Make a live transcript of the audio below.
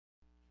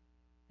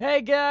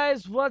Hey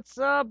guys, what's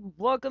up?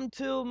 Welcome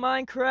to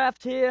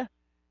Minecraft here.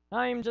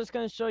 I'm just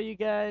gonna show you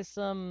guys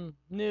some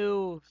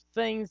new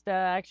things that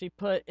I actually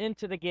put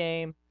into the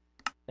game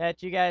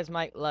that you guys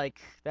might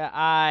like, that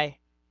I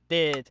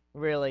did,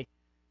 really.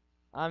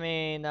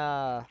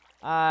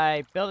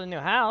 I built a new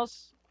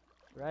house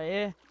right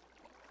here.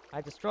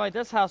 I destroyed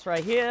this house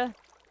right here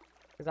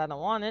because I don't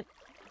want it.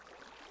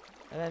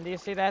 And then do you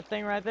see that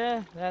thing right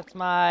there? That's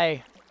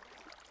my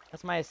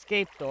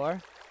escape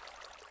door.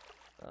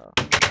 So,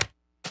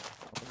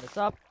 open this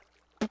up.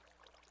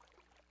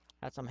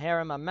 Had some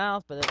hair in my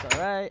mouth, but it's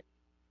alright.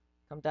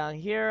 Come down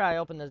here, I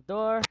open this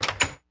door.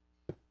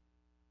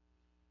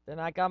 Then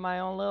I got my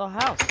own little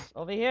house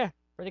over here.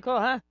 Pretty cool,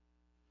 huh?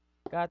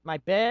 Got my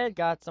bed,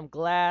 got some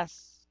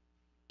glass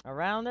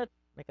around it.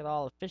 Make it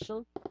all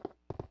official.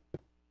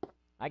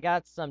 I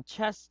got some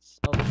chests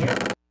over here.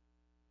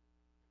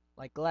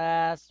 Like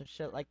glass and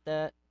shit like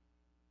that.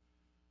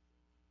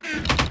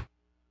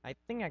 I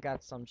think I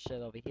got some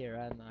shit over here.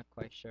 I'm not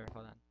quite sure.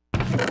 Hold on.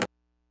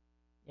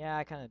 Yeah,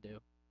 I kind of do.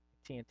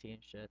 TNT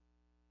and shit.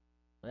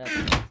 But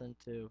that's nothing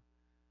too.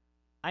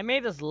 I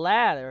made this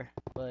ladder,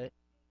 but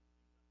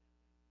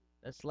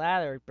this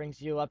ladder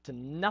brings you up to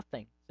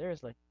nothing.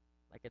 Seriously.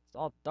 Like, it's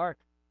all dark.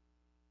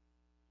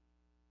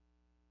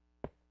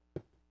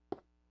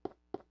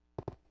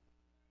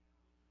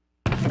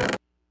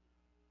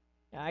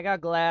 Yeah, I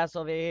got glass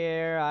over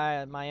here. I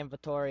have my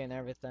inventory and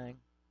everything.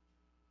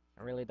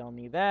 I really don't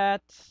need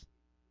that.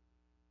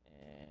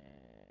 And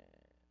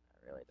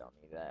I really don't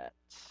need that.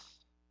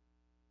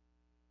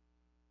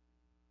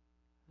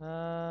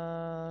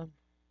 And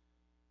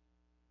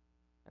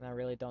I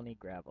really don't need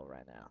gravel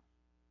right now.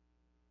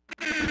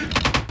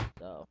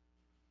 So,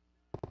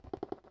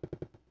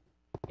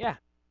 yeah,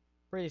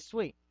 pretty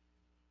sweet.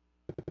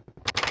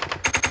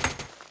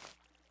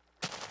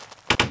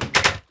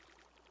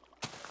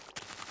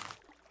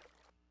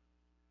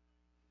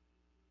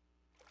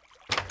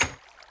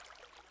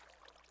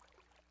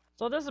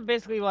 So this is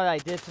basically what I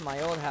did to my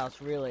old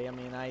house, really. I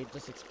mean, I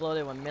just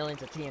exploded with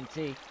millions of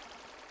TNT.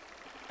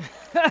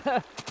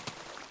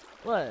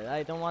 What?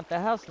 I don't want the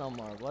house no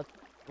more.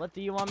 What do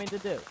you want me to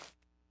do?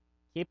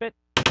 Keep it?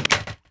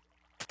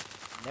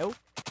 Nope.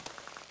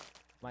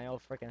 My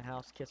old freaking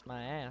house kissed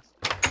my ass.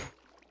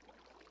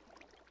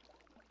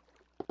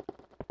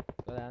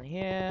 Go down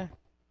here.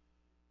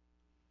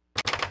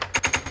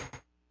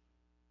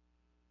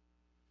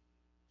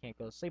 Can't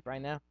go to sleep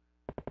right now.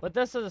 But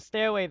this is a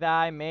stairway that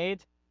I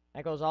made.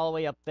 That goes all the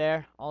way up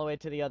there, all the way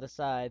to the other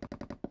side.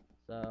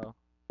 So,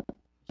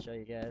 I'll show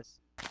you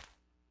guys.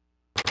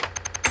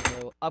 A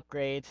little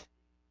upgrade to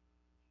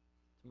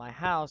my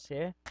house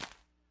here.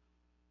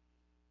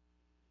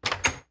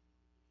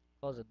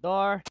 Close the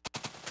door.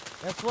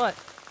 Guess what?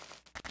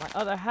 My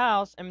other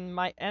house and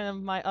my end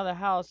of my other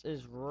house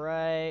is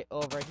right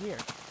over here.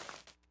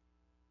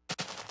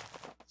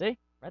 See?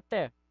 Right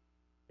there.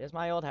 There's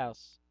my old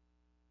house.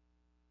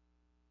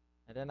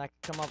 And then I can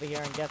come over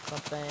here and get some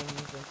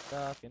things and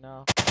stuff, you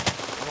know.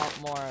 I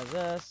want more of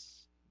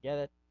this. Get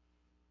it?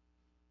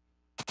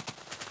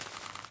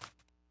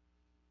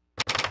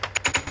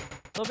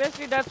 So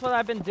basically that's what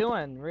I've been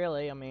doing,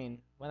 really. I mean,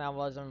 when I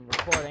wasn't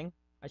recording.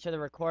 I should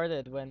have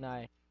recorded when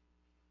I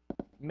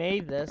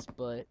made this,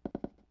 but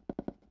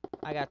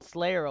I got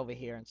Slayer over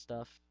here and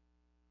stuff.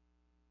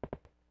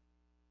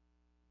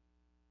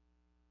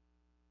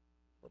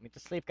 Put me to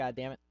sleep,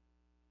 goddammit.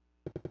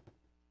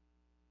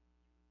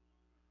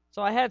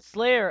 So I have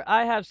Slayer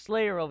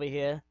over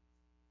here.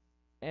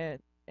 And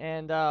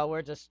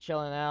we're just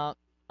chilling out.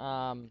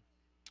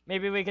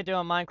 Maybe we could do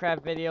a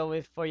Minecraft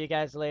video for you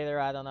guys later,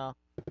 I don't know.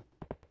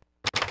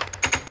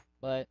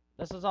 But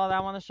this is all that I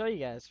want to show you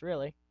guys,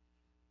 really.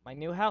 My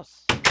new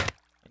house.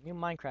 My new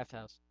Minecraft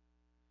house.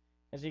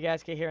 As you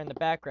guys can hear in the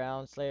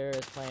background, Slayer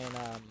is playing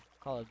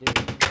Call of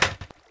Duty.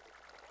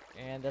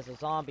 And there's a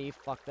zombie.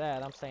 Fuck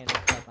that. I'm staying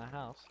inside my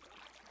house.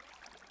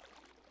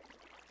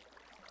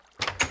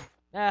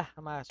 I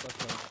might as well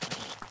kill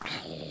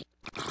him.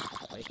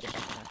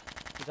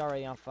 He's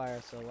already on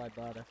fire, so why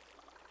bother?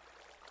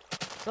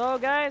 So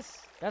guys,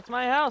 that's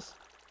my house.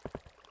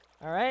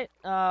 Alright,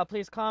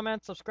 please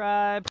comment,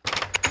 subscribe.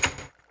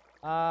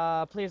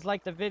 Please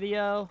like the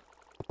video.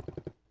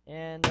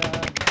 And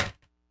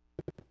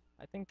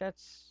I think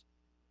that's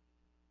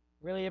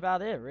really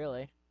about it,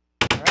 really.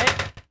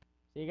 Alright,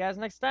 see you guys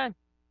next time.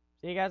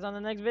 See you guys on the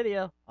next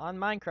video on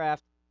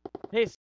Minecraft. Peace.